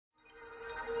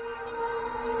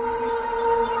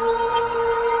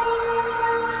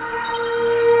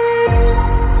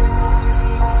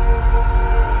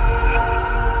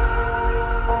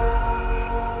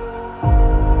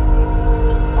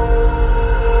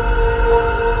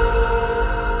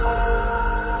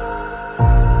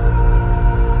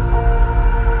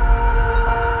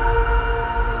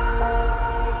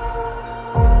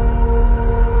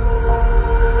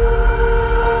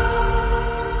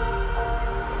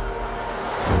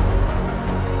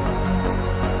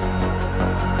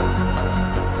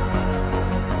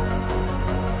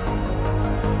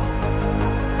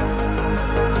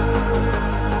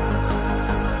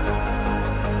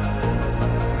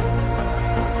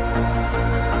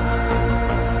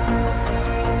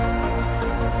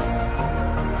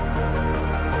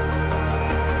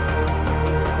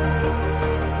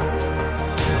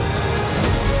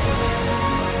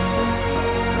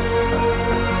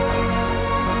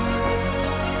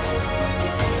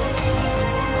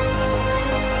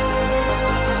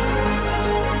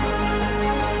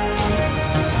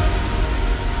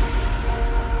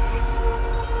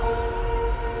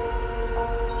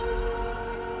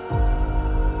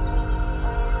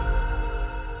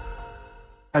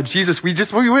Jesus, we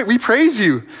praise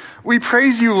you. We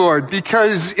praise you, Lord,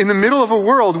 because in the middle of a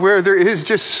world where there is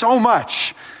just so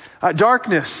much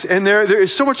darkness and there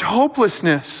is so much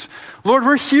hopelessness, Lord,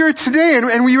 we're here today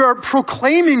and we are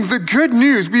proclaiming the good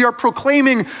news. We are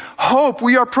proclaiming hope.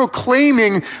 We are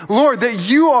proclaiming, Lord, that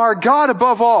you are God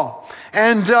above all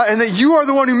and that you are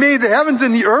the one who made the heavens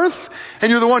and the earth,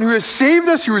 and you're the one who has saved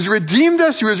us, who has redeemed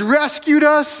us, who has rescued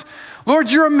us.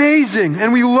 Lord, you're amazing,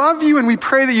 and we love you, and we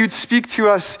pray that you'd speak to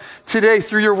us today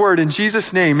through your word. In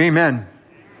Jesus' name, amen.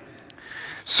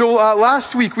 So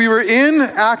last week we were in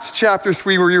Acts chapter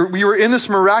 3, where we were in this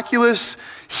miraculous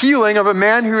healing of a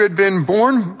man who had been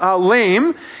born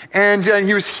lame, and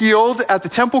he was healed at the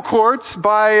temple courts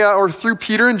through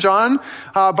Peter and John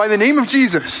by the name of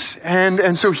Jesus.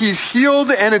 And so he's healed,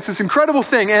 and it's this incredible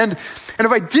thing. And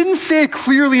if I didn't say it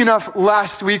clearly enough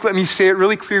last week, let me say it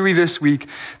really clearly this week,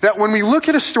 that when we look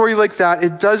at a story like that,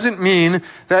 it doesn't mean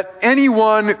that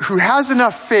anyone who has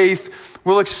enough faith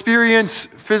will experience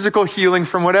physical healing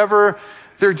from whatever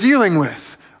they're dealing with.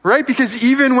 Right? Because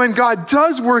even when God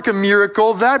does work a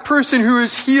miracle, that person who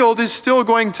is healed is still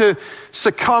going to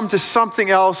succumb to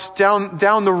something else down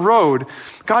the road.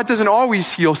 God doesn't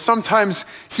always heal. Sometimes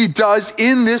he does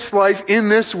in this life, in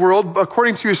this world,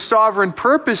 according to his sovereign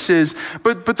purposes.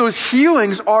 But those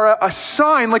healings are a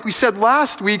sign, like we said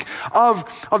last week, of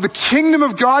the kingdom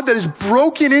of God that is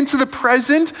broken into the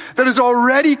present, that is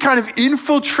already kind of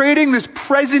infiltrating this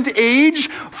present age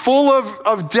full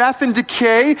of death and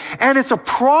decay. And it's a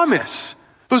promise.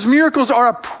 Those miracles are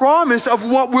a promise of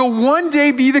what will one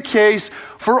day be the case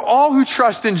for all who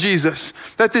trust in Jesus.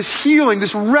 That this healing,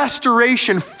 this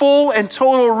restoration, full and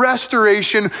total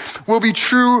restoration will be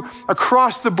true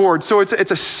across the board. So it's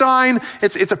a sign,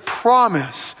 it's a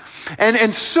promise.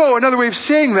 And so another way of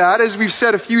saying that, as we've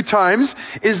said a few times,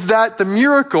 is that the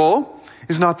miracle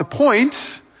is not the point.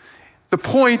 The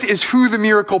point is who the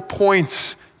miracle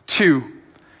points to.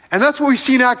 And that's what we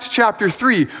see in Acts chapter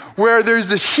 3, where there's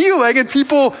this healing and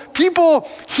people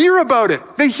hear about it.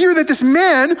 They hear that this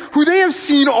man, who they have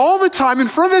seen all the time in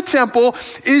front of the temple,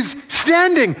 is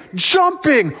standing,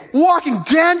 jumping, walking,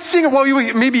 dancing. Well,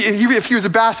 maybe if he was a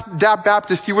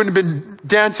Baptist, he wouldn't have been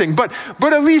dancing, but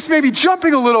at least maybe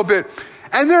jumping a little bit.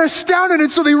 And they're astounded,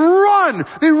 and so they run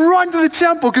to the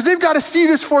temple because they've got to see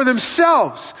this for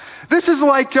themselves. This is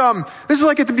like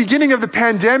at the beginning of the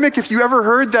pandemic. If you ever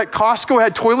heard that Costco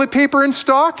had toilet paper in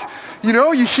stock, you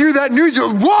hear that news, you're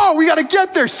like, whoa, we got to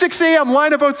get there. 6 a.m.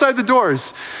 line up outside the doors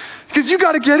because you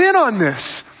got to get in on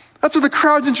this. That's what the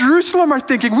crowds in Jerusalem are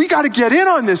thinking. We got to get in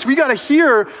on this. We got to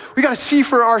hear. We got to see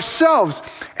for ourselves.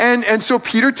 And so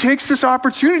Peter takes this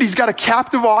opportunity. He's got a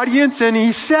captive audience, and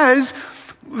he says,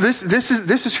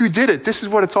 "This is who did it. This is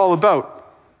what it's all about."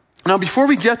 Now, before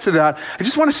we get to that, I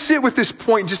just want to sit with this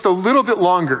point just a little bit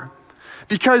longer.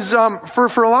 Because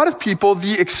for a lot of people,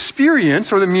 the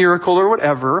experience or the miracle or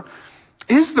whatever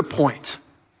is the point.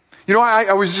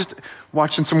 I was just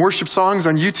watching some worship songs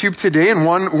on YouTube today, and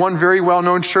one very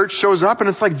well-known church shows up, and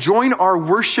it's like, join our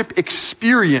worship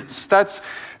experience. That's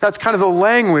kind of the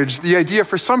language. The idea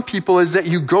for some people is that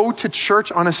you go to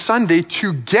church on a Sunday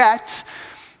to get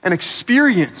an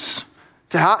experience,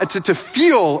 to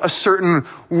feel a certain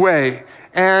way.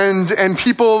 And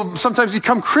people sometimes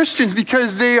become Christians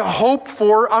because they hope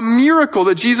for a miracle,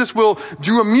 that Jesus will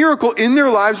do a miracle in their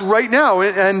lives right now.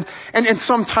 And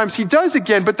sometimes he does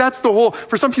again, but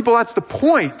for some people that's the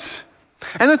point.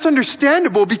 And that's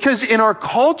understandable because in our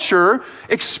culture,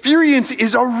 experience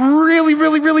is a really,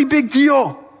 really, really big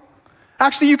deal.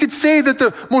 Actually, you could say that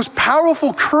the most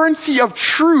powerful currency of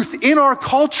truth in our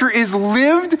culture is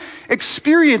lived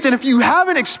experience. And if you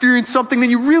haven't experienced something, then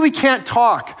you really can't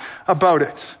talk about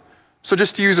it. So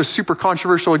just to use a super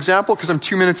controversial example, because I'm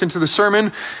 2 minutes into the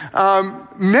sermon,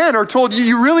 men are told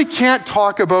you really can't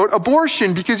talk about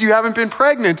abortion because you haven't been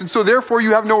pregnant. And so therefore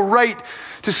you have no right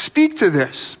to speak to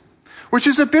this. Which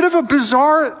is a bit of a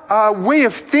bizarre way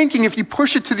of thinking if you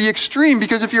push it to the extreme,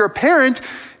 because if you're a parent,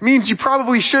 it means you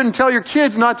probably shouldn't tell your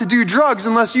kids not to do drugs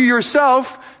unless you yourself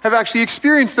have actually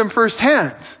experienced them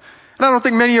firsthand. And I don't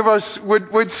think many of us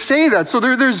would say that. So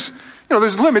there's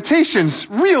limitations,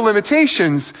 real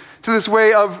limitations to this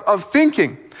way of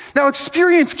thinking. Now,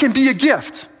 experience can be a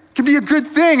gift. It can be a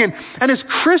good thing. And as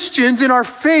Christians in our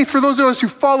faith, for those of us who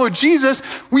follow Jesus,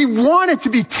 we want it to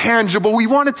be tangible. We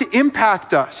want it to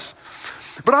impact us.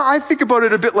 But I think about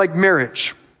it a bit like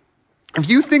marriage. If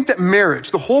you think that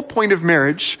marriage, the whole point of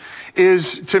marriage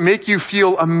is to make you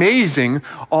feel amazing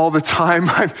all the time,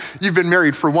 you've been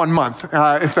married for 1 month,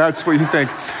 if that's what you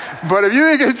think. But if you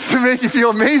think it's to make you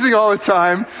feel amazing all the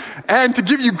time and to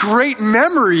give you great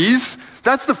memories,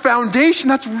 That's the foundation.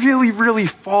 That's really, really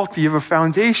faulty of a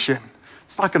foundation.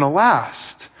 It's not going to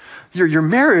last. Your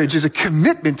marriage is a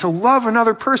commitment to love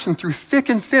another person through thick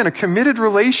and thin, a committed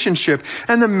relationship,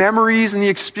 and the memories and the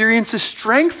experiences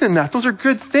strengthen that. Those are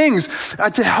good things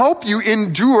to help you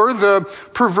endure the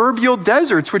proverbial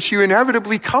deserts which you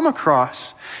inevitably come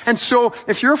across. And so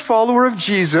if you're a follower of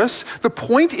Jesus, the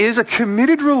point is a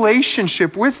committed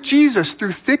relationship with Jesus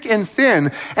through thick and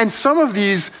thin. And some of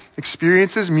these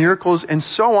experiences, miracles, and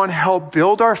so on help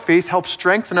build our faith, help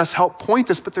strengthen us, help point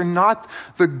us, but they're not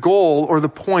the goal or the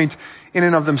point in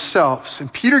and of themselves.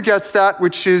 And Peter gets that,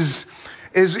 which is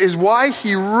why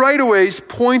he right away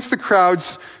points the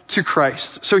crowds to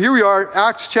Christ. So here we are,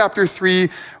 Acts chapter 3.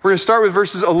 We're going to start with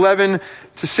verses 11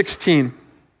 to 16.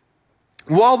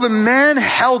 While the man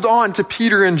held on to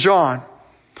Peter and John,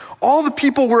 all the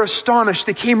people were astonished.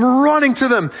 They came running to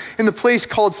them in the place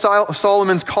called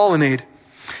Solomon's Colonnade.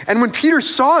 And when Peter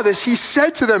saw this, he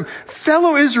said to them,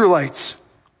 "Fellow Israelites,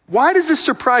 why does this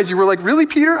surprise you?" We're like, "Really,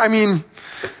 Peter? I mean,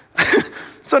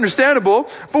 it's understandable.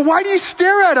 But why do you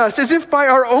stare at us as if by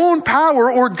our own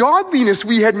power or godliness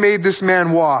we had made this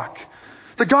man walk?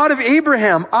 The God of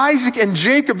Abraham, Isaac, and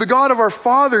Jacob, the God of our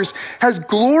fathers, has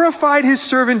glorified his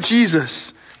servant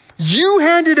Jesus. You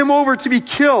handed him over to be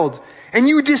killed, and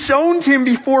you disowned him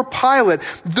before Pilate,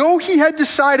 though he had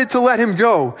decided to let him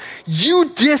go.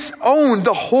 You disowned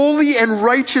the holy and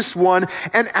righteous one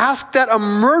and asked that a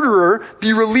murderer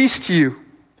be released to you.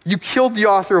 You killed the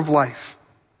author of life,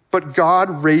 but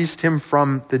God raised him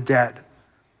from the dead.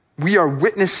 We are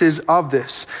witnesses of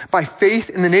this. By faith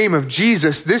in the name of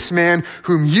Jesus, this man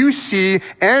whom you see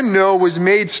and know was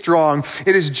made strong.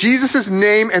 It is Jesus'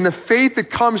 name and the faith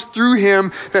that comes through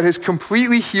him that has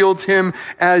completely healed him,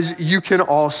 as you can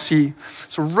all see."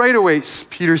 So right away,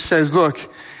 Peter says, look,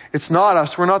 it's not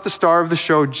us. We're not the star of the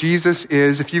show. Jesus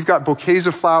is. If you've got bouquets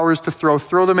of flowers to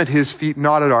throw them at his feet,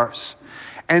 not at ours.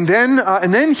 And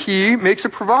then he makes a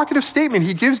provocative statement.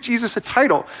 He gives Jesus a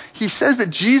title. He says that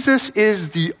Jesus is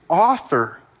the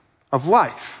author of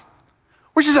life,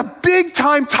 which is a big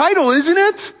time title, isn't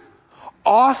it?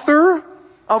 Author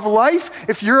of life.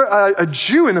 If you're a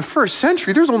Jew in the first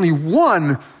century, there's only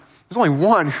one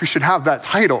who should have that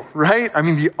title, right? I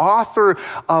mean, the author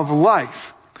of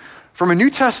life. From a New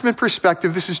Testament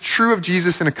perspective, this is true of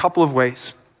Jesus in a couple of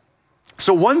ways.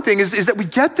 So one thing is that we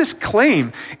get this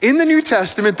claim in the New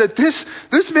Testament that this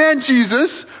man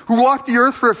Jesus, who walked the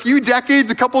earth for a few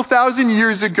decades, a couple thousand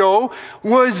years ago,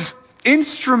 was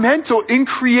instrumental in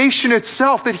creation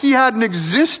itself, that he had an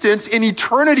existence in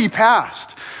eternity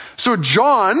past. So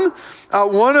John,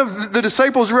 one of the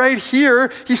disciples right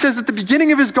here, he says at the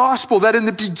beginning of his gospel that in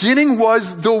the beginning was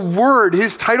the Word,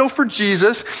 his title for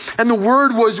Jesus, and the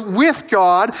Word was with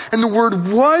God, and the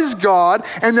Word was God,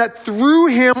 and that through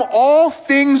him all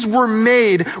things were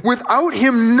made. Without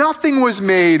him nothing was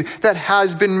made that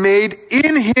has been made.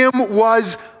 In him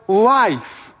was life.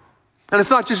 And it's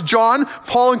not just John.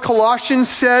 Paul in Colossians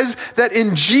says that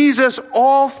in Jesus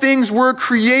all things were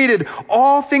created.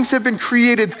 All things have been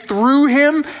created through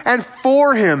him and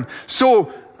for him. So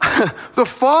the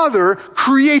Father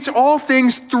creates all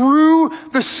things through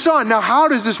the Son. Now, how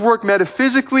does this work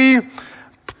metaphysically?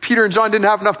 Peter and John didn't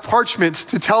have enough parchments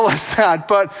to tell us that.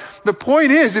 But the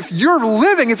point is, if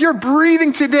you're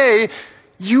breathing today,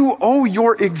 you owe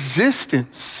your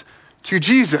existence to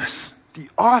Jesus, the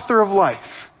author of life.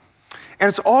 And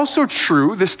it's also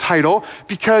true, this title,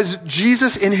 because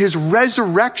Jesus in his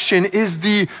resurrection is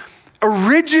the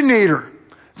originator,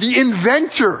 the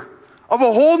inventor of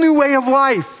a whole new way of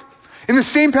life. In the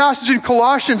same passage in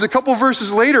Colossians, a couple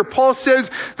verses later, Paul says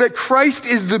that Christ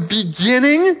is the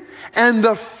beginning and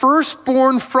the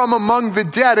firstborn from among the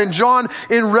dead. And John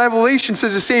in Revelation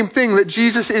says the same thing, that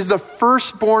Jesus is the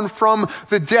firstborn from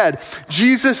the dead.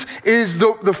 Jesus is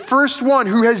the first one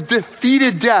who has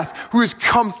defeated death, who has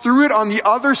come through it on the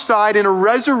other side in a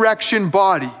resurrection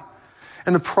body.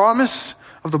 And the promise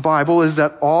of the Bible is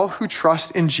that all who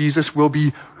trust in Jesus will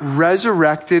be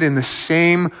resurrected in the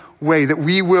same way, that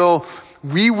we will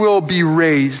be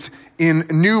raised in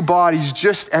new bodies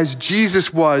just as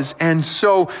Jesus was. And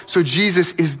so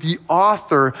Jesus is the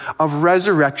author of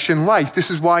resurrection life. This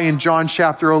is why in John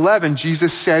chapter 11,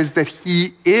 Jesus says that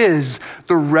he is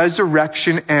the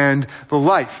resurrection and the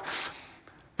life.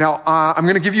 Now, I'm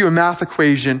going to give you a math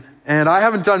equation, and I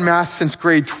haven't done math since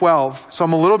grade 12, so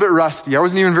I'm a little bit rusty. I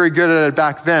wasn't even very good at it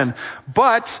back then.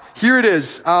 But here it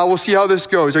is. We'll see how this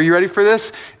goes. Are you ready for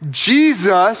this?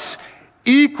 Jesus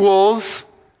equals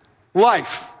life.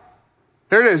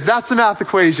 There it is. That's the math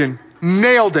equation.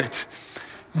 Nailed it.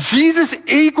 Jesus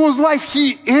equals life.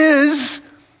 He is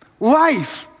life.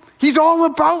 He's all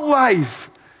about life.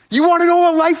 You want to know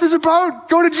what life is about?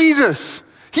 Go to Jesus.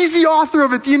 He's the author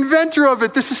of it, the inventor of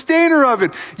it, the sustainer of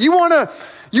it. You want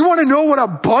to know what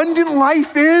abundant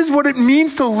life is, what it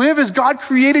means to live as God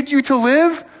created you to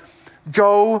live?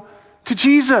 Go to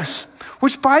Jesus.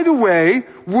 Which, by the way,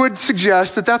 would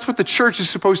suggest that that's what the church is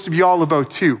supposed to be all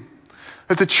about too.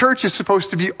 That the church is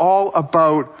supposed to be all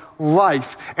about life.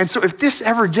 And so if this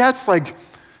ever gets like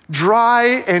dry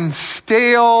and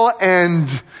stale and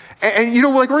you know,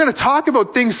 like we're going to talk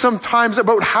about things sometimes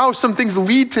about how some things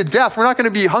lead to death. We're not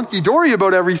going to be hunky-dory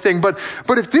about everything, but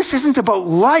if this isn't about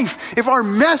life, if our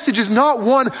message is not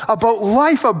one about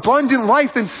life, abundant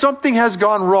life, then something has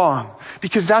gone wrong,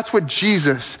 because that's what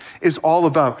Jesus is all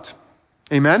about.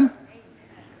 Amen?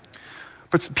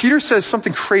 But Peter says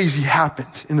something crazy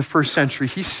happened in the first century.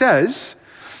 He says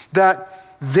that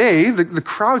the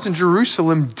crowds in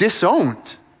Jerusalem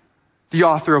disowned the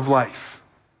author of life.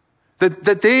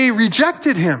 That they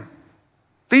rejected him.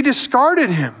 They discarded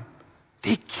him.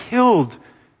 They killed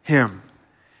him.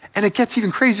 And it gets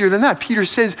even crazier than that. Peter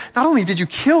says, not only did you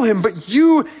kill him, but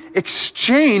you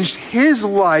exchanged his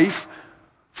life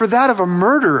for that of a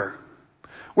murderer.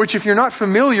 Which, if you're not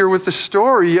familiar with the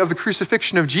story of the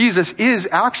crucifixion of Jesus, is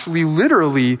actually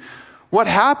literally what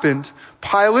happened.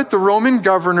 Pilate, the Roman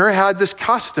governor, had this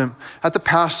custom at the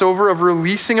Passover of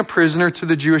releasing a prisoner to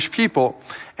the Jewish people.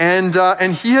 And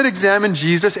he had examined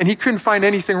Jesus, and he couldn't find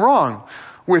anything wrong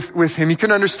with him. He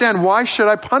couldn't understand, why should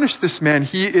I punish this man?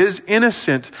 He is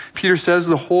innocent. Peter says,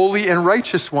 the holy and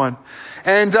righteous one.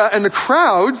 And the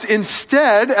crowds,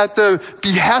 instead, at the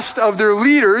behest of their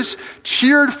leaders,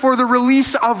 cheered for the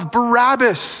release of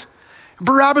Barabbas.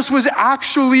 Barabbas was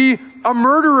actually a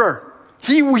murderer.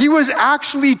 He was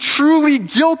actually truly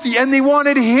guilty, and they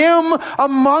wanted him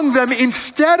among them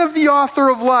instead of the author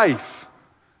of life.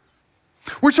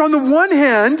 Which on the one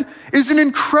hand is an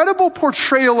incredible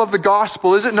portrayal of the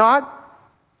gospel, is it not?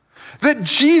 That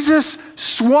Jesus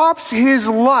swaps his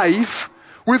life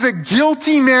with a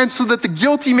guilty man so that the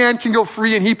guilty man can go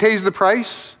free and he pays the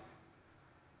price.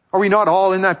 Are we not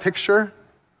all in that picture?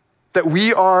 That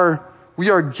we are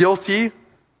guilty,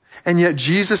 and yet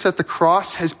Jesus at the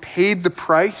cross has paid the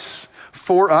price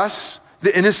for us,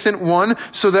 the innocent one,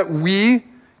 so that we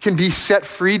can be set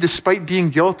free despite being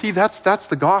guilty. That's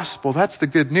the gospel. That's the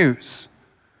good news.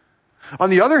 On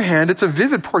the other hand, it's a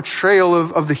vivid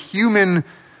portrayal of the human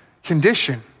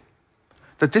condition.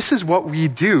 That this is what we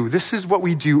do. This is what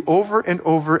we do over and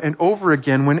over and over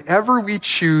again whenever we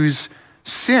choose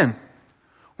sin.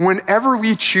 Whenever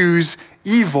we choose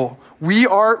evil. We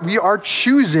are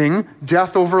choosing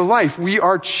death over life. We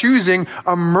are choosing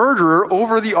a murderer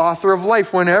over the author of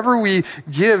life. Whenever we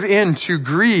give in to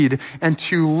greed and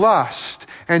to lust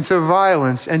and to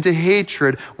violence and to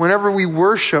hatred, whenever we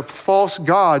worship false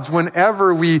gods,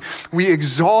 whenever we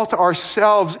exalt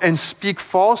ourselves and speak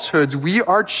falsehoods, we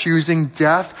are choosing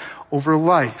death over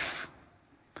life.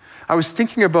 I was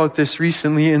thinking about this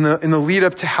recently in the lead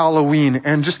up to Halloween,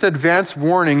 and just advance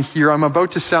warning here, I'm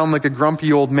about to sound like a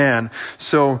grumpy old man.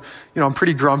 So, I'm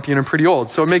pretty grumpy and I'm pretty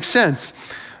old, so it makes sense.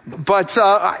 But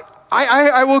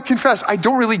I will confess, I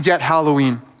don't really get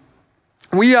Halloween.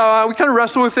 We kind of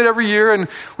wrestle with it every year, and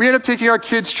we end up taking our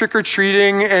kids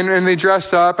trick-or-treating, and they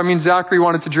dress up. I mean, Zachary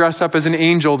wanted to dress up as an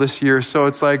angel this year, so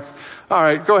it's like, all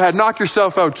right, go ahead, knock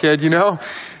yourself out, kid,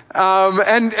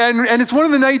 And it's one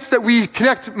of the nights that we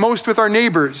connect most with our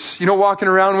neighbors, walking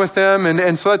around with them,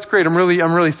 and so that's great. I'm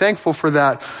really thankful for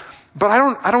that. But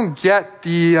I don't get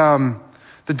the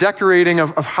decorating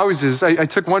of houses. I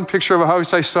took one picture of a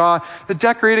house I saw, the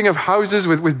decorating of houses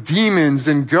with demons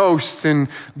and ghosts and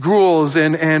ghouls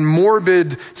and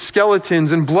morbid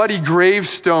skeletons and bloody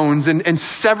gravestones and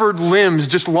severed limbs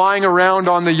just lying around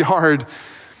on the yard.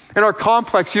 In our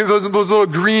complex, those little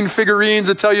green figurines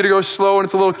that tell you to go slow, and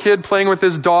it's a little kid playing with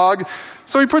his dog.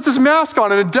 So he puts his mask on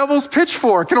and a devil's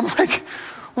pitchfork. And I'm like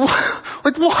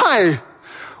why?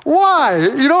 Why?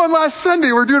 And last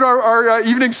Sunday we're doing our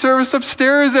evening service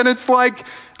upstairs, and it's like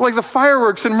the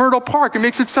fireworks in Myrtle Park. It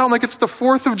makes it sound like it's the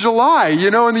 4th of July,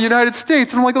 in the United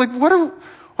States. And I'm like what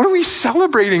are we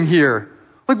celebrating here?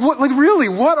 Really,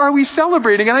 what are we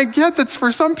celebrating? And I get that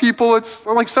for some people it's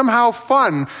somehow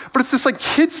fun, but it's this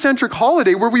kid-centric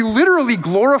holiday where we literally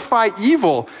glorify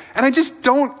evil, and I just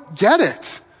don't get it.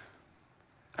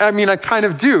 I mean, I kind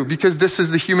of do, because this is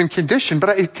the human condition,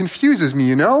 but it confuses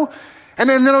me, And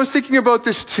then I was thinking about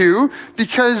this too,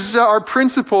 because our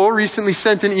principal recently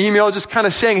sent an email just kind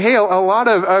of saying, hey, a lot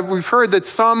of, we've heard that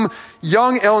some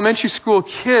young elementary school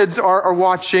kids are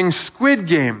watching Squid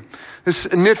Game, this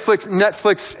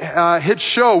Netflix hit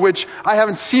show, which I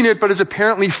haven't seen it, but is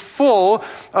apparently full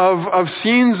of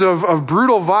scenes of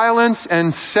brutal violence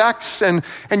and sex, and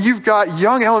you've got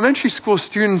young elementary school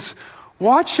students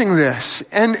watching this.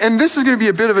 And this is going to be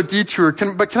a bit of a detour,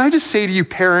 but can I just say to you,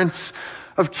 parents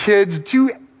of kids, do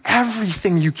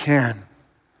everything you can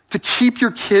to keep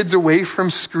your kids away from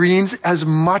screens as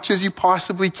much as you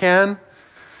possibly can.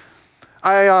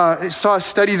 I saw a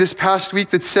study this past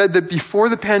week that said that before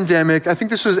the pandemic, I think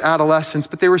this was adolescents,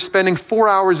 but they were spending 4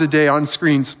 hours a day on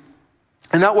screens.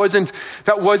 And that wasn't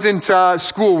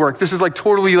schoolwork. This is like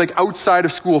totally like outside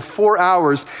of school, 4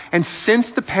 hours. And since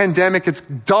the pandemic, it's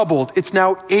doubled. It's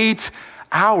now 8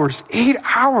 hours. 8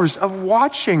 hours of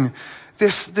watching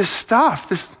this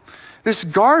stuff, this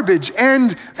garbage.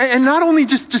 And not only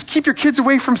just keep your kids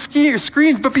away from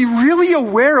screens, but be really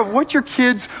aware of what your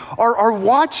kids are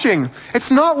watching. It's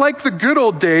not like the good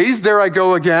old days, there I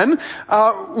go again,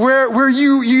 where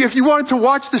you if you wanted to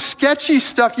watch the sketchy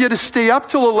stuff, you had to stay up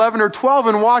till 11 or 12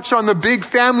 and watch on the big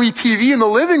family TV in the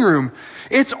living room.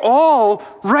 It's all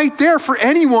right there for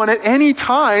anyone at any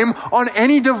time on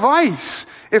any device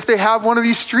if they have one of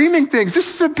these streaming things. This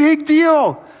is a big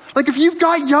deal. Like if you've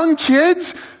got young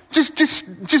kids, just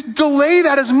delay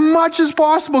that as much as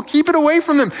possible. Keep it away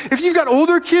from them. If you've got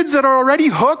older kids that are already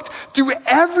hooked, do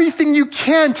everything you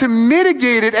can to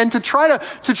mitigate it and to try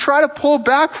to pull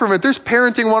back from it. There's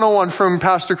Parenting 101 from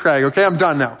Pastor Craig. Okay, I'm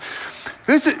done now.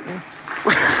 This is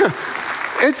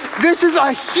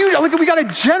a huge, like we got a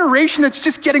generation that's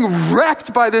just getting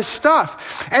wrecked by this stuff.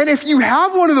 And if you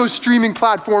have one of those streaming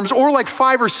platforms, or like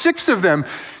 5 or 6 of them,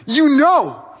 you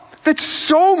know that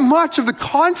so much of the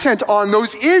content on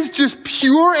those is just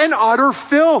pure and utter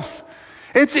filth.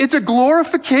 It's a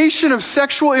glorification of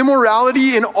sexual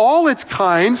immorality in all its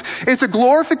kinds. It's a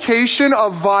glorification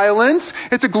of violence.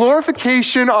 It's a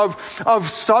glorification of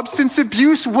substance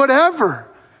abuse, whatever.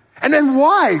 And then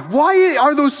why? Why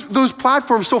are those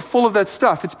platforms so full of that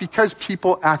stuff? It's because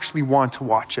people actually want to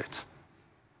watch it.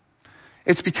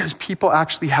 It's because people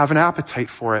actually have an appetite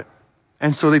for it.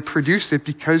 And so they produce it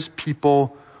because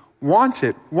people want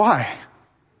it. Why?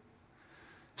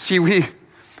 See,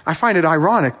 I find it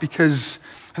ironic because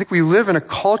I think we live in a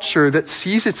culture that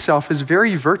sees itself as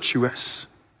very virtuous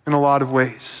in a lot of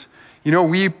ways. You know,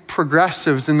 we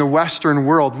progressives in the Western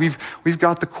world, we've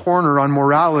got the corner on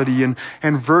morality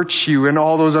and virtue, and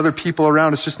all those other people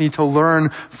around us just need to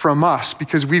learn from us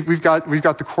because we've got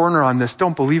the corner on this.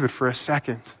 Don't believe it for a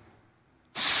second.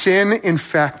 Sin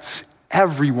infects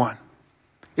everyone.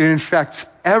 It infects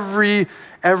every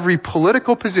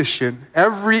political position,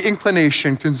 every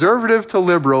inclination, conservative to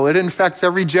liberal. It infects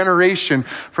every generation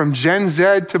from Gen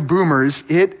Z to boomers.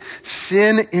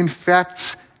 Sin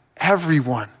infects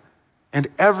everyone and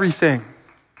everything.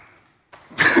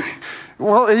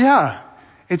 Well, yeah,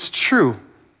 it's true.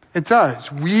 It does.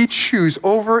 We choose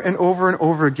over and over and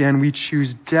over again. We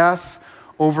choose death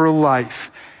over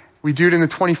life. We do it in the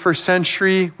 21st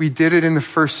century. We did it in the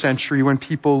first century when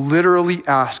people literally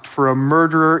asked for a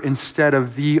murderer instead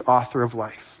of the author of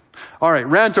life. All right,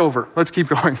 rant over. Let's keep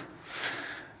going.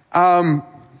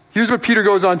 Here's what Peter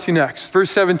goes on to next.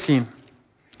 Verse 17.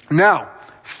 Now,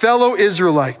 fellow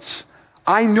Israelites,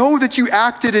 I know that you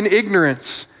acted in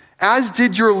ignorance, as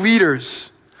did your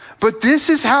leaders. But this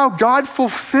is how God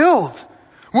fulfilled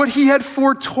what he had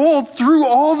foretold through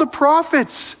all the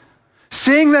prophets,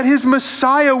 saying that his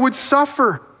Messiah would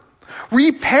suffer.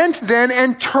 Repent then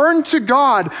and turn to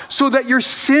God so that your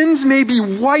sins may be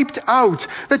wiped out,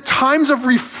 that times of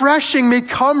refreshing may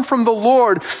come from the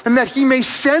Lord, and that he may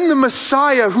send the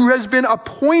Messiah who has been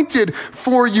appointed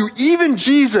for you, even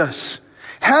Jesus.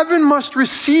 Heaven must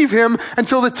receive him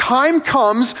until the time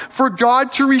comes for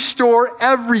God to restore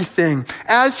everything,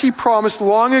 as he promised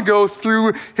long ago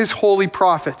through his holy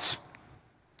prophets.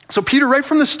 So Peter, right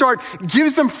from the start,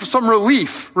 gives them some relief,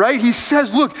 right? He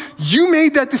says, look, you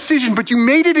made that decision, but you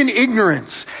made it in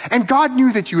ignorance. And God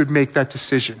knew that you would make that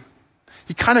decision.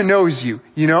 He kind of knows you,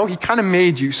 you know? He kind of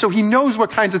made you. So he knows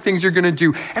what kinds of things you're going to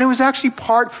do. And it was actually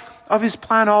part of his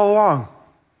plan all along.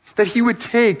 That he would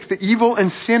take the evil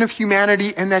and sin of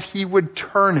humanity and that he would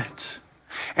turn it.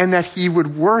 And that he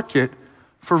would work it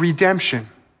for redemption.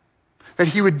 That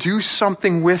he would do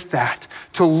something with that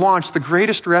to launch the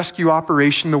greatest rescue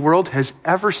operation the world has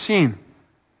ever seen.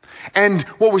 And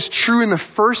what was true in the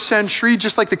first century,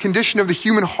 just like the condition of the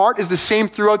human heart is the same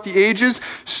throughout the ages,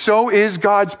 so is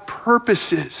God's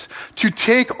purposes to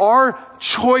take our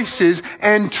choices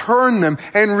and turn them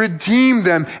and redeem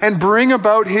them and bring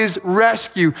about His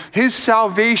rescue, His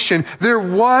salvation. There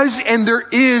was and there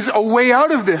is a way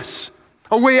out of this.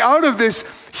 A way out of this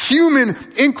human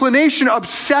inclination,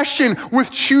 obsession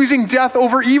with choosing death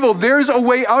over evil. There's a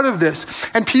way out of this.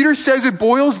 And Peter says it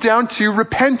boils down to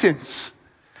repentance.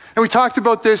 And we talked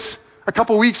about this a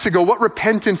couple weeks ago, what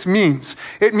repentance means.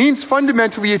 It means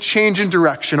fundamentally a change in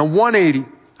direction, a 180,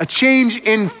 a change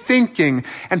in thinking,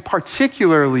 and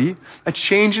particularly a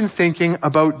change in thinking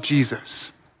about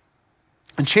Jesus.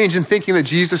 A change in thinking that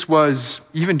Jesus was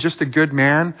even just a good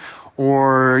man,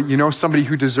 or, somebody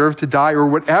who deserved to die or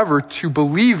whatever, to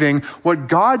believing what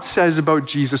God says about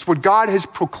Jesus, what God has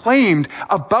proclaimed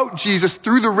about Jesus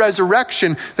through the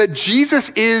resurrection, that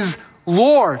Jesus is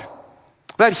Lord,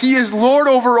 that He is Lord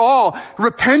over all.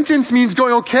 Repentance means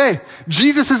going, okay,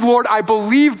 Jesus is Lord, I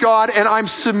believe God, and I'm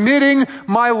submitting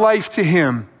my life to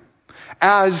Him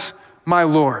as my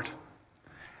Lord.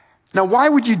 Now, why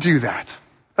would you do that?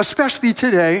 Especially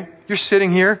today, you're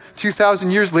sitting here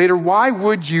 2,000 years later, why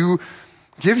would you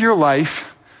give your life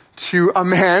to a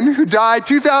man who died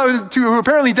who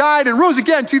apparently died and rose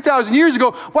again 2,000 years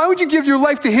ago? Why would you give your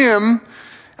life to Him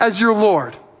as your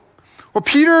Lord? Well,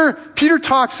 Peter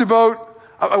talks about,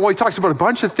 he talks about a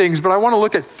bunch of things, but I want to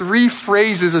look at 3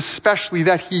 phrases especially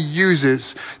that he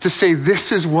uses to say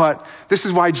this is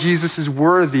why Jesus is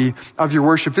worthy of your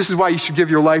worship. This is why you should give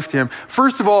your life to Him.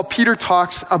 First of all, Peter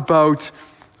talks about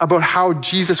how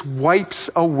Jesus wipes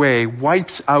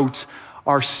out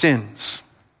our sins.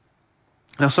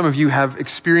 Now, some of you have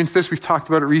experienced this. We've talked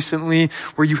about it recently,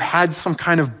 where you had some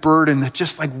kind of burden that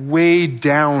just weighed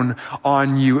down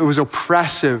on you. It was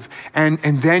oppressive.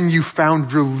 And then you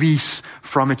found release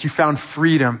from it. You found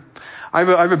freedom. I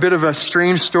have a bit of a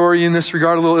strange story in this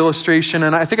regard, a little illustration,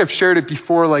 and I think I've shared it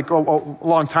before, a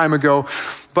long time ago.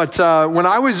 But when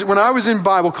I was in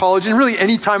Bible college, and really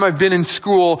any time I've been in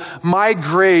school, my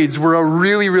grades were a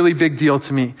really, really big deal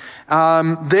to me.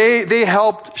 They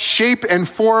helped shape and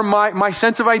form my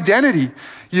sense of identity.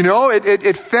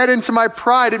 It fed into my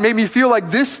pride. It made me feel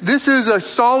like this is a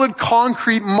solid,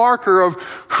 concrete marker of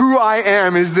who I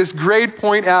am, is this grade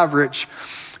point average.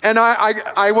 And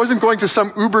I wasn't going to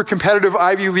some uber competitive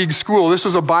Ivy League school. This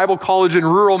was a Bible college in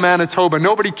rural Manitoba.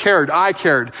 Nobody cared. I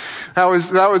cared. That was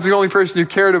the only person who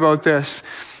cared about this.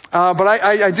 But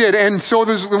I did. And so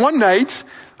there's one night,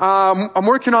 I'm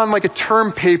working on a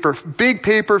term paper, big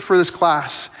paper for this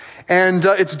class. And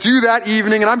it's due that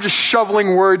evening, and I'm just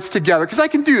shoveling words together. Because I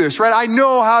can do this, right? I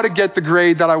know how to get the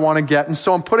grade that I want to get. And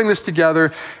so I'm putting this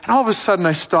together, and all of a sudden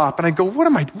I stop, and I go, what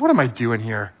am I doing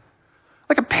here?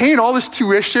 I'm paying all this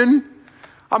tuition.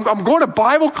 I'm going to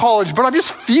Bible college, but I'm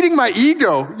just feeding my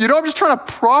ego. I'm just trying to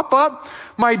prop up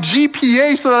my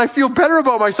GPA so that I feel better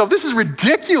about myself. This is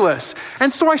ridiculous.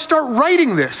 And so I start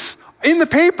writing this in the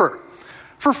paper.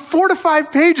 For 4 to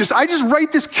 5 pages, I just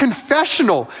write this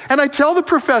confessional. And I tell the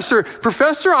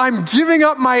professor, I'm giving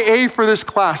up my A for this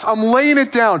class. I'm laying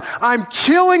it down. I'm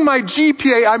killing my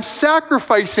GPA. I'm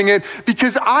sacrificing it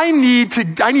because I need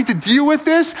to deal with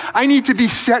this. I need to be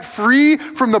set free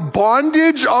from the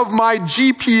bondage of my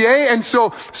GPA. And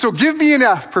so give me an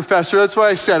F, professor. That's what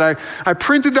I said. I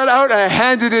printed that out and I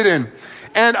handed it in.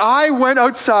 And I went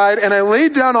outside and I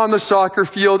laid down on the soccer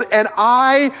field and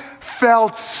I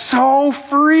felt so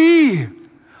free.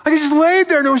 I just laid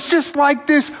there and it was just like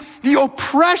this, the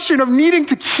oppression of needing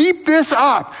to keep this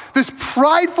up, this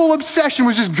prideful obsession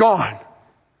was just gone.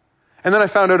 And then I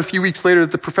found out a few weeks later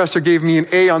that the professor gave me an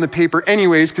A on the paper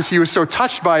anyways because he was so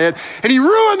touched by it and he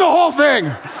ruined the whole thing.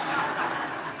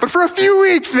 But for a few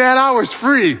weeks, man, I was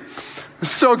free. It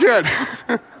was so good.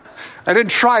 I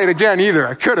didn't try it again either.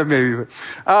 I could have maybe.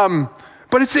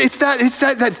 But it's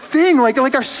that thing, like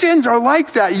our sins are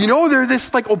like that. They're this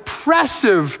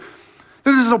oppressive,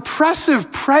 there's this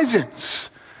oppressive presence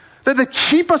that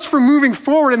keep us from moving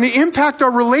forward, and they impact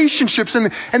our relationships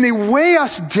and they weigh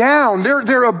us down.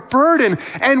 They're a burden,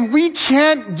 and we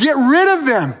can't get rid of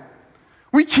them.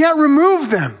 We can't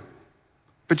remove them.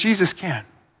 But Jesus can.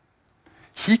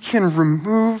 He can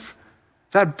remove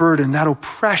that burden, that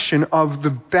oppression of the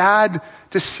bad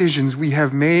decisions we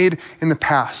have made in the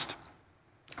past.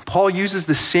 Paul uses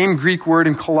the same Greek word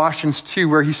in Colossians 2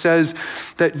 where he says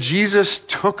that Jesus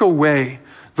took away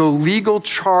the legal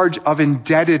charge of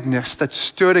indebtedness that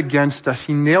stood against us.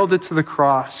 He nailed it to the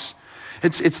cross.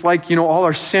 It's like, all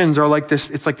our sins are like this,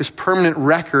 it's like this permanent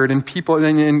record, and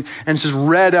it's just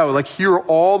read out. Like, here are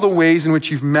all the ways in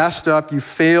which you've messed up, you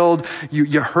failed,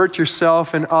 you hurt yourself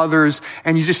and others,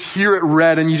 and you just hear it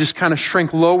read, and you just kind of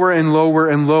shrink lower and lower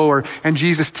and lower. And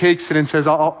Jesus takes it and says,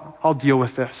 I'll deal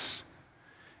with this.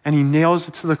 And he nails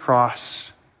it to the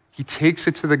cross. He takes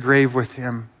it to the grave with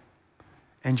him,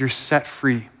 and you're set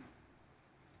free.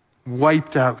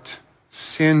 Wiped out.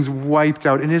 Sins wiped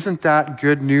out. And isn't that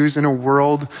good news in a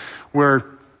world where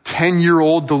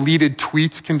 10-year-old deleted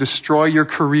tweets can destroy your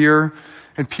career,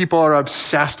 and people are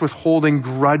obsessed with holding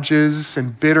grudges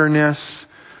and bitterness?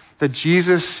 That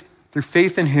Jesus, through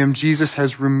faith in him, Jesus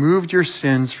has removed your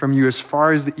sins from you as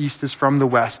far as the east is from the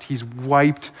west. He's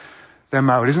wiped them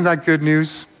out. Isn't that good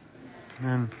news?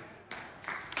 Amen.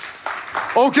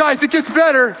 Oh, guys, it gets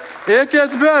better. It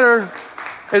gets better.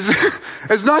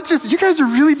 It's not just, you guys are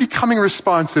really becoming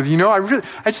responsive.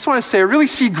 I just want to say, I really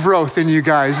see growth in you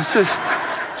guys.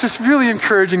 It's just really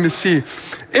encouraging to see.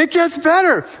 It gets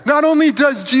better. Not only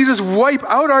does Jesus wipe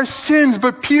out our sins,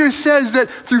 but Peter says that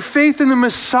through faith in the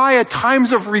Messiah,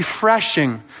 times of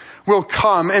refreshing will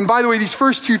come. And by the way, these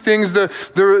first two things,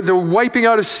 the wiping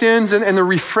out of sins and the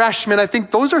refreshment, I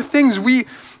think those are things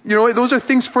those are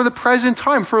things for the present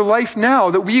time, for life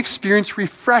now, that we experience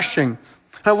refreshing.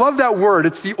 I love that word.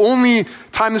 It's the only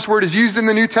time this word is used in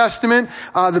the New Testament.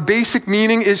 The basic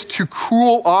meaning is to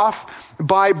cool off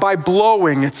by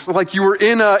blowing. It's like you were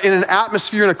in an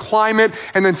atmosphere, in a climate,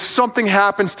 and then something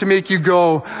happens to make you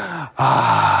go,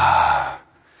 ah.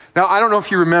 Now, I don't know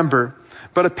if you remember,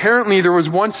 but apparently there was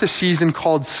once a season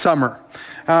called summer.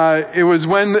 It was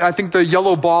when I think the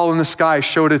yellow ball in the sky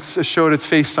showed its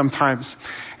face sometimes.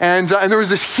 And there was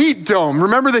this heat dome.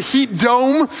 Remember the heat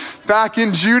dome back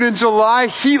in June and July?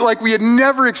 Heat like we had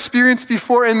never experienced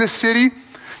before in this city.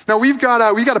 Now we got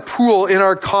a pool in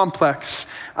our complex.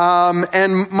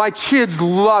 And my kids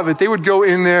love it. They would go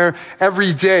in there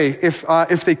every day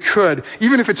if they could.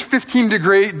 Even if it's 15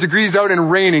 degrees out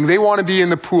and raining, they want to be in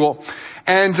the pool.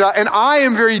 And I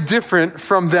am very different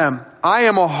from them. I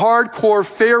am a hardcore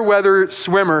fair weather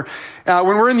swimmer.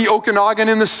 When we're in the Okanagan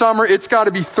in the summer, it's got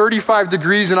to be 35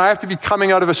 degrees, and I have to be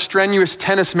coming out of a strenuous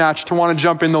tennis match to want to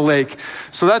jump in the lake.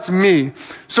 So that's me.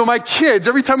 So my kids,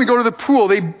 every time we go to the pool,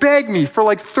 they beg me for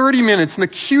like 30 minutes in the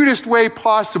cutest way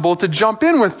possible to jump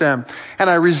in with them. And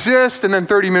I resist, and then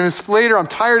 30 minutes later, I'm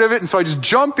tired of it, and so I just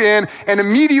jump in and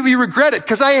immediately regret it,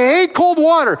 because I hate cold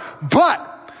water.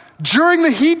 But during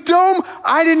the heat dome,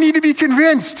 I didn't need to be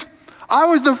convinced. I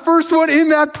was the first one in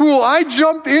that pool. I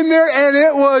jumped in there, and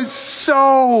it was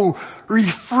so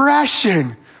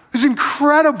refreshing. It was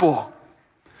incredible.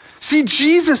 See,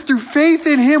 Jesus, through faith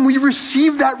in him, we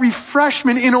receive that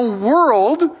refreshment in a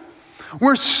world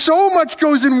where so much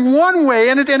goes in one way,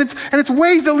 and it's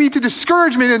ways that lead to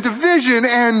discouragement and division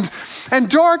and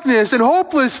darkness and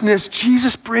hopelessness.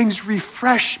 Jesus brings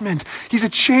refreshment. He's a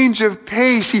change of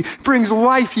pace. He brings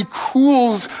life. He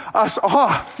cools us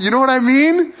off. You know what I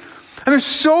mean? And there's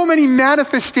so many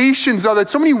manifestations of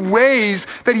that, so many ways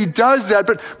that he does that.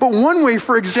 But one way,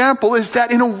 for example, is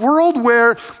that in a world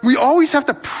where we always have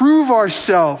to prove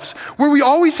ourselves, where we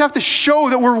always have to show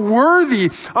that we're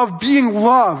worthy of being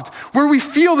loved, where we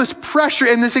feel this pressure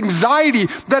and this anxiety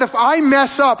that if I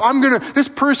mess up, this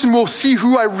person will see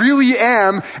who I really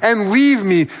am and leave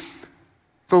me.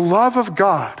 The love of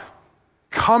God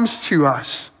comes to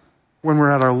us when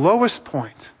we're at our lowest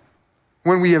point.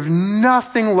 When we have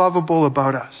nothing lovable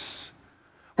about us.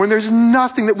 When there's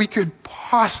nothing that we could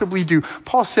possibly do.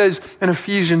 Paul says in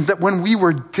Ephesians that when we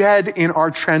were dead in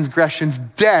our transgressions,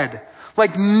 dead,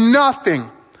 like nothing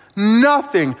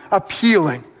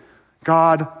appealing,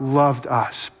 God loved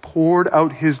us, poured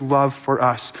out his love for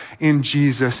us in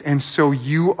Jesus. And so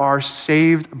you are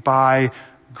saved by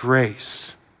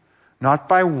grace, not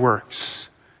by works.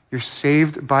 You're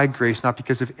saved by grace, not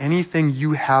because of anything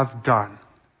you have done.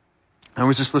 I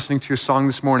was just listening to a song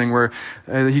this morning where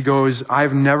he goes,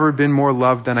 I've never been more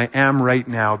loved than I am right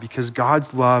now, because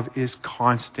God's love is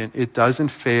constant. It doesn't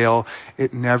fail.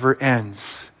 It never ends.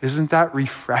 Isn't that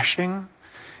refreshing?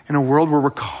 In a world where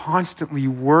we're constantly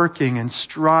working and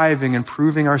striving and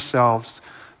proving ourselves,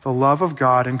 the love of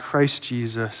God in Christ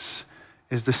Jesus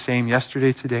is the same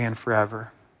yesterday, today, and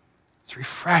forever. It's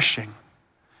refreshing.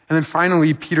 And then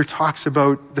finally, Peter talks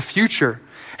about the future.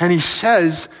 And he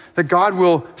says that God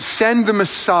will send the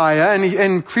Messiah.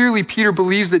 And clearly Peter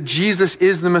believes that Jesus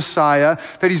is the Messiah,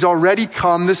 that he's already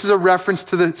come. This is a reference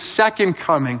to the second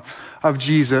coming of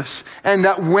Jesus. And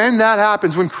that when that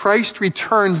happens, when Christ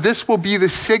returns, this will be the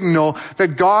signal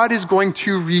that God is going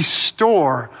to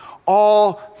restore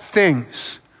all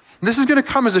things. This is going to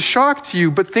come as a shock to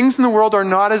you, but things in the world are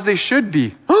not as they should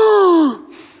be.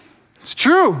 It's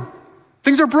true.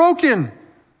 Things are broken.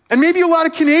 And maybe a lot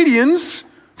of Canadians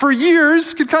for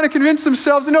years could kind of convince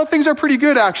themselves that no, things are pretty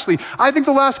good actually. I think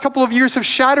the last couple of years have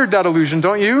shattered that illusion,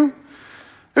 don't you?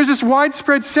 There's this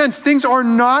widespread sense things are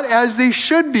not as they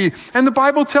should be. And the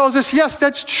Bible tells us, yes,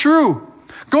 that's true.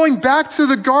 Going back to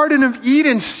the Garden of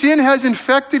Eden, sin has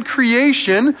infected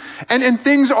creation and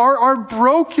things are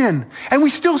broken. And we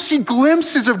still see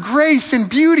glimpses of grace and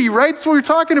beauty, right? So we're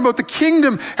talking about the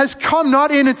kingdom has come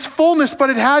not in its fullness, but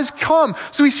it has come.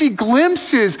 So we see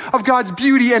glimpses of God's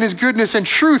beauty and His goodness and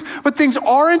truth, but things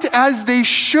aren't as they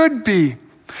should be.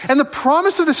 And the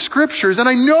promise of the scriptures, and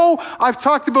I know I've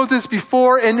talked about this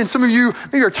before, and some of you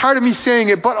maybe are tired of me saying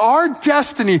it, but our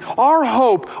destiny, our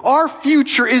hope, our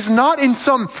future is not in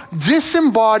some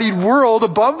disembodied world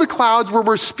above the clouds where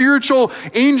we're spiritual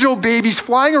angel babies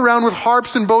flying around with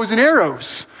harps and bows and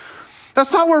arrows.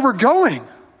 That's not where we're going.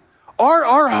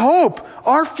 Our hope,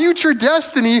 our future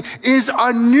destiny is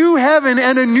a new heaven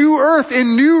and a new earth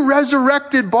in new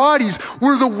resurrected bodies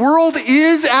where the world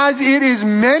is as it is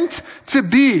meant to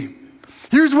be.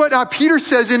 Here's what Peter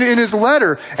says in his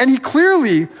letter, and he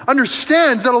clearly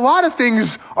understands that a lot of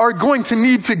things are going to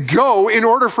need to go in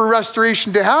order for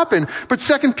restoration to happen. But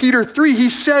 2 Peter 3, he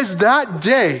says that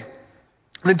day,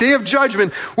 the day of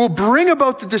judgment will bring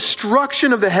about the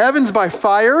destruction of the heavens by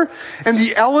fire, and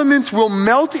the elements will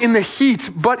melt in the heat,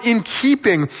 but in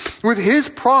keeping with His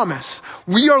promise,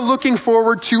 we are looking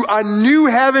forward to a new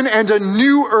heaven and a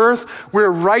new earth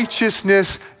where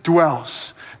righteousness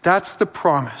dwells. That's the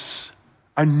promise.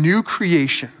 A new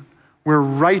creation where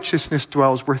righteousness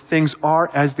dwells, where things are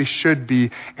as they should be,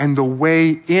 and the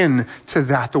way into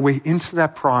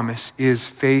that promise is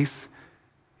faith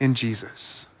in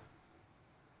Jesus.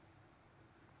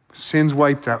 Sins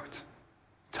wiped out,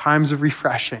 times of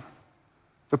refreshing,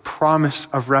 the promise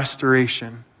of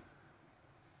restoration.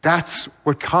 That's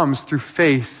what comes through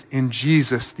faith in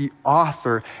Jesus, the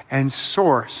author and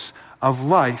source of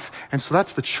life. And so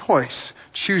that's the choice.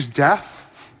 Choose death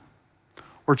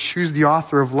or choose the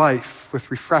author of life with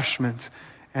refreshment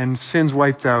and sins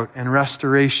wiped out and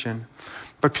restoration.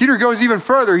 But Peter goes even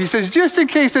further. He says, just in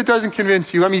case that doesn't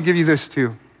convince you, let me give you this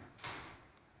too.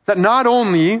 That not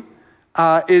only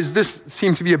is this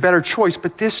seem to be a better choice,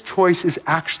 but this choice is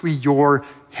actually your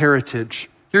heritage.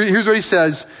 Here's what he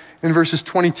says in verses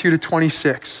 22 to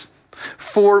 26.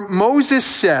 For Moses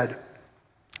said,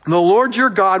 the Lord your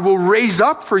God will raise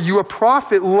up for you a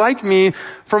prophet like me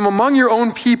from among your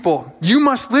own people. You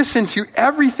must listen to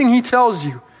everything he tells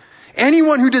you.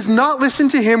 Anyone who does not listen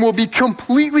to him will be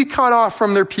completely cut off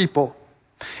from their people.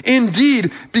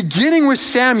 Indeed, beginning with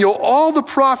Samuel, all the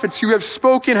prophets who have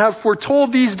spoken have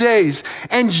foretold these days,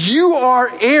 and you are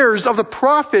heirs of the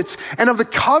prophets and of the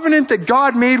covenant that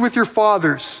God made with your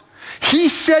fathers. He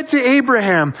said to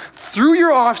Abraham, through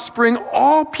your offspring,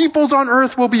 all peoples on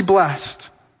earth will be blessed.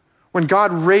 When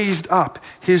God raised up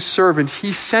His servant,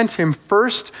 He sent him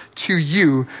first to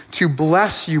you to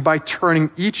bless you by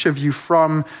turning each of you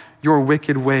from your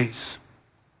wicked ways.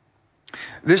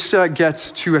 This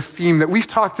gets to a theme that we've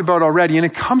talked about already, and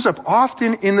it comes up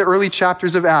often in the early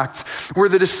chapters of Acts, where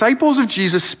the disciples of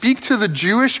Jesus speak to the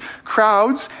Jewish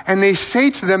crowds, and they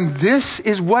say to them, this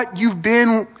is what you've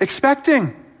been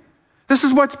expecting. This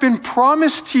is what's been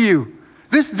promised to you.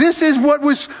 This is what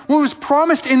was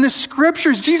promised in the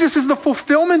scriptures. Jesus is the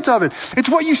fulfillment of it. It's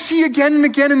what you see again and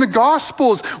again in the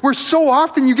Gospels, where so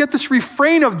often you get this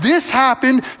refrain of this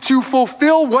happened to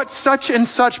fulfill what such and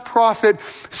such prophet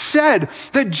said.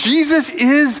 That Jesus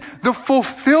is the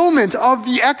fulfillment of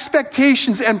the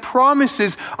expectations and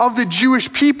promises of the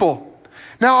Jewish people.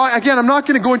 Now, again, I'm not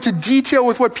going to go into detail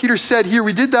with what Peter said here.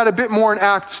 We did that a bit more in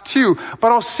Acts 2.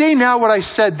 But I'll say now what I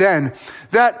said then.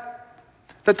 That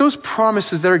those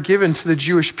promises that are given to the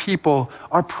Jewish people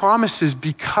are promises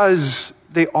because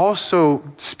they also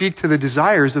speak to the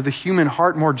desires of the human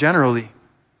heart more generally.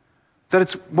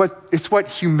 That it's what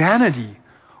humanity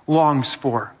longs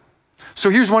for. So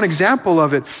here's one example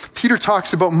of it. Peter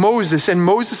talks about Moses and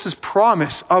Moses'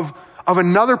 promise of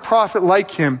another prophet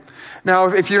like him. Now,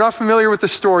 if you're not familiar with the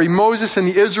story, Moses and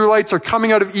the Israelites are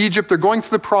coming out of Egypt. They're going to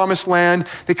the promised land.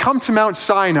 They come to Mount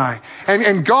Sinai.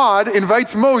 And God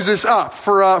invites Moses up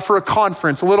for a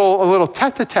conference, a little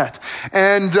tete-a-tete.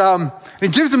 And he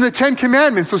gives him the 10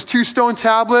 Commandments, those 2 stone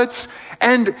tablets.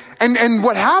 And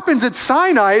what happens at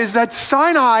Sinai is that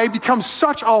Sinai becomes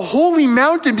such a holy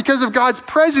mountain because of God's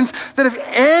presence that if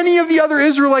any of the other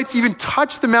Israelites even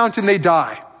touch the mountain, they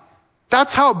die.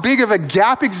 That's how big of a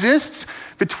gap exists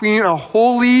between a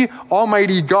holy,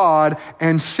 almighty God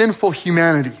and sinful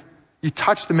humanity. You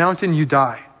touch the mountain, you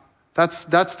die.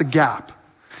 That's the gap.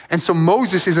 And so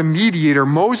Moses is a mediator.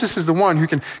 Moses is the one who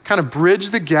can kind of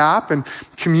bridge the gap and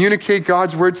communicate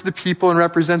God's word to the people and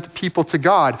represent the people to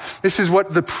God. This is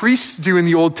what the priests do in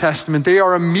the Old Testament. They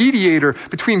are a mediator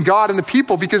between God and the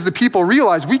people because the people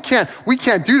realize we can't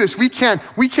do this. We can't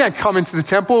come into the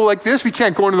temple like this. We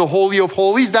can't go into the Holy of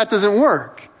Holies. That doesn't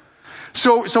work.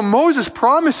 So Moses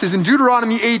promises in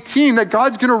Deuteronomy 18 that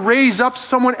God's going to raise up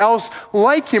someone else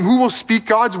like him who will speak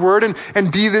God's word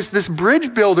and be this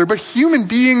bridge builder. But human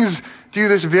beings do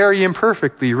this very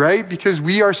imperfectly, right? Because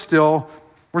we're still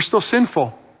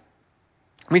sinful.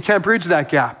 We can't bridge that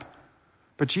gap.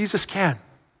 But Jesus can.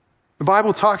 The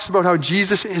Bible talks about how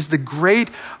Jesus is the great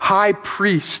high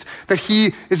priest, that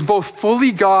he is both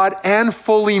fully God and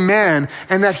fully man,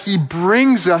 and that he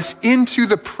brings us into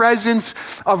the presence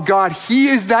of God. He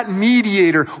is that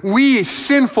mediator. We,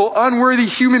 sinful, unworthy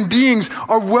human beings,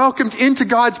 are welcomed into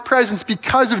God's presence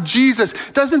because of Jesus.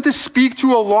 Doesn't this speak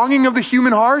to a longing of the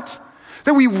human heart?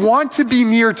 That we want to be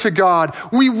near to God.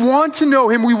 We want to know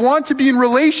him. We want to be in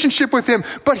relationship with him.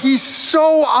 But he's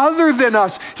so other than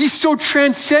us. He's so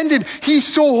transcendent. He's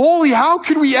so holy. How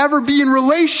could we ever be in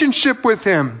relationship with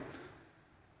him?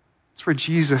 That's where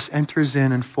Jesus enters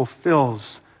in and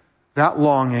fulfills that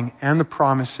longing and the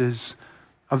promises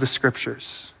of the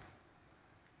scriptures.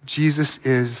 Jesus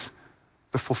is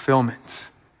the fulfillment.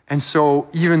 And so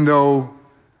even though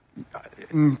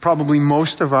probably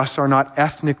most of us are not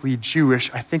ethnically Jewish,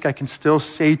 I think I can still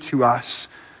say to us,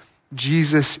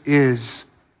 Jesus is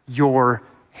your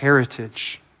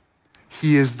heritage.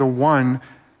 He is the one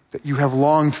that you have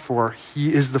longed for.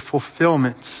 He is the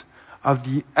fulfillment of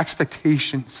the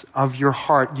expectations of your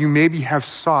heart. You maybe have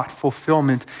sought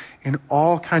fulfillment in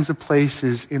all kinds of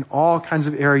places, in all kinds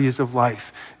of areas of life.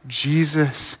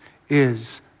 Jesus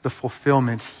is the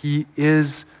fulfillment. He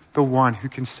is the one who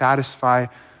can satisfy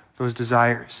those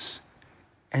desires.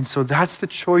 And so that's the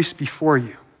choice before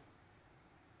you.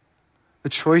 The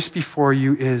choice before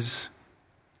you is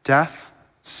death,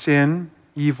 sin,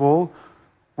 evil,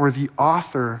 or the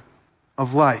author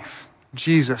of life,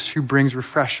 Jesus, who brings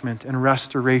refreshment and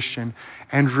restoration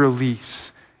and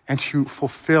release and who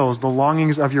fulfills the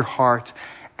longings of your heart.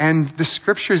 And the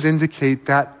scriptures indicate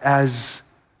that, as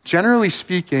generally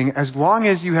speaking, as long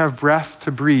as you have breath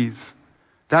to breathe,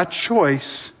 that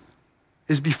choice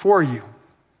is before you.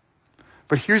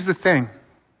 But here's the thing.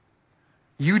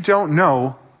 You don't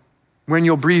know when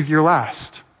you'll breathe your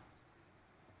last.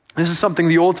 This is something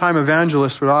the old-time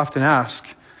evangelists would often ask.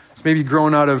 It's maybe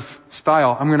grown out of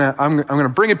style. I'm gonna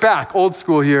bring it back, old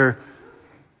school here.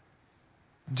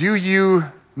 Do you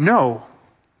know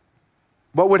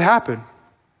what would happen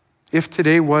if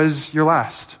today was your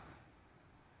last?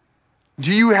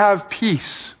 Do you have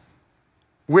peace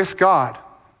with God?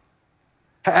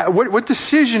 What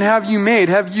decision have you made?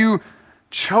 Have you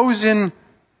chosen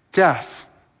death,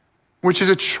 which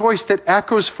is a choice that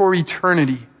echoes for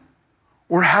eternity?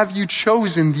 Or have you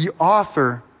chosen the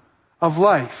author of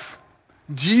life?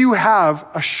 Do you have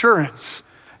assurance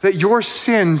that your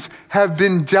sins have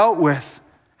been dealt with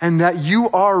and that you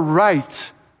are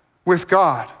right with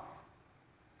God?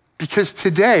 Because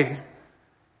today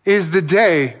is the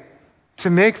day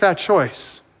to make that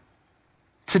choice.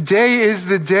 Today is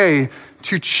the day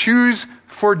to choose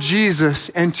for Jesus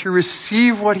and to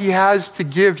receive what he has to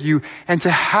give you and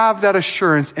to have that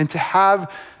assurance and to have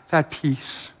that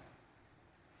peace.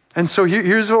 And so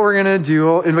here's what we're going to do.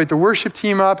 I'll invite the worship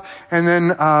team up, and then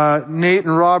Nate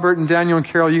and Robert and Daniel and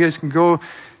Carol, you guys can go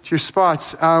to your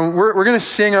spots. We're going to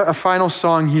sing a final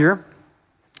song here.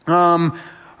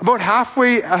 About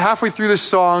halfway through this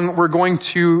song, we're going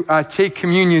to take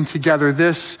communion together.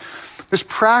 This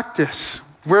practice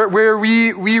where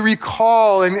we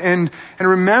recall and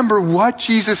remember what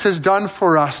Jesus has done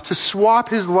for us, to swap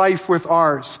his life with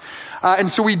ours. And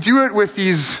so we do it with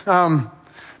these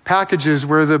packages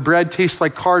where the bread tastes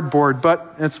like cardboard,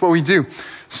 but that's what we do.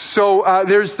 So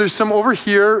there's some over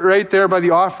here, right there by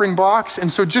the offering box.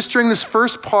 And so just during this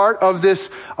first part of this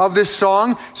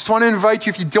song, just want to invite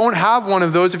you, if you don't have one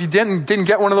of those, if you didn't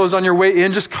get one of those on your way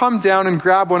in, just come down and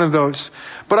grab one of those.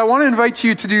 But I want to invite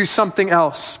you to do something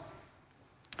else.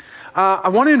 I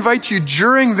want to invite you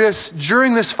during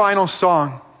this final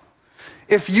song,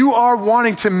 if you are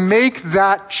wanting to make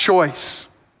that choice,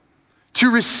 to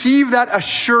receive that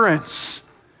assurance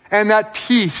and that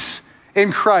peace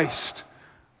in Christ.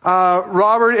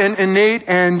 Robert and Nate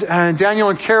and Daniel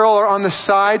and Carol are on the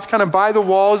sides, kind of by the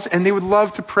walls, and they would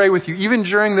love to pray with you, even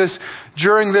during this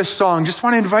song. Just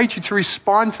want to invite you to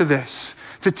respond to this,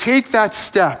 to take that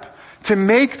step, to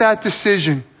make that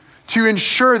decision, to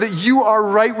ensure that you are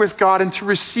right with God and to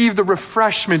receive the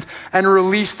refreshment and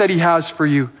release that he has for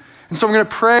you. And so I'm going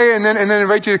to pray and then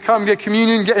invite you to come get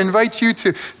communion, invite you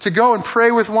to go and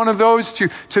pray with one of those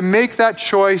to make that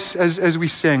choice as we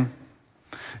sing.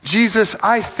 Jesus,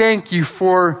 I thank you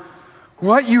for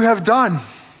what you have done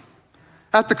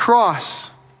at the cross.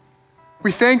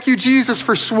 We thank you, Jesus,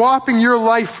 for swapping your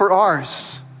life for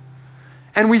ours.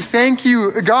 And we thank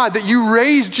you, God, that you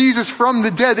raised Jesus from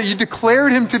the dead, that you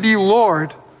declared him to be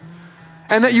Lord,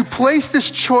 and that you placed this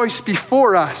choice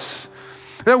before us,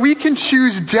 that we can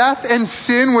choose death and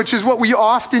sin, which is what we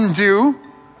often do,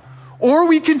 or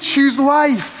we can choose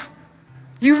life.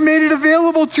 You've made it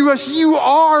available to us. You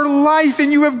are life,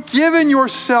 and you have given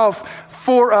yourself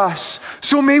for us.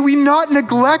 So may we not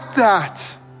neglect that.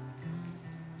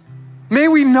 May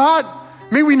we not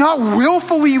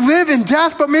willfully live in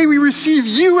death, but may we receive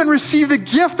you and receive the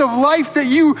gift of life that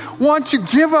you want to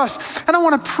give us. And I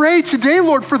want to pray today,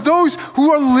 Lord, for those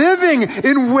who are living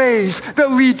in ways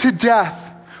that lead to death,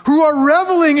 who are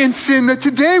reveling in sin, that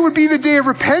today would be the day of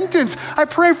repentance. I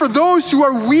pray for those who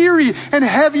are weary and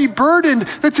heavy burdened,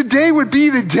 that today would be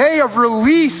the day of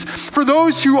release. For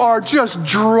those who are just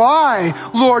dry,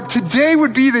 Lord, today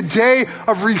would be the day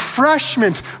of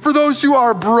refreshment. For those who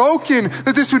are broken,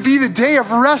 that this would be the day of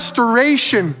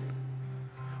restoration.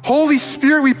 Holy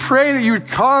Spirit, we pray that you would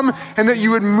come and that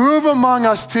you would move among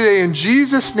us today. In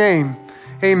Jesus' name,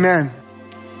 amen.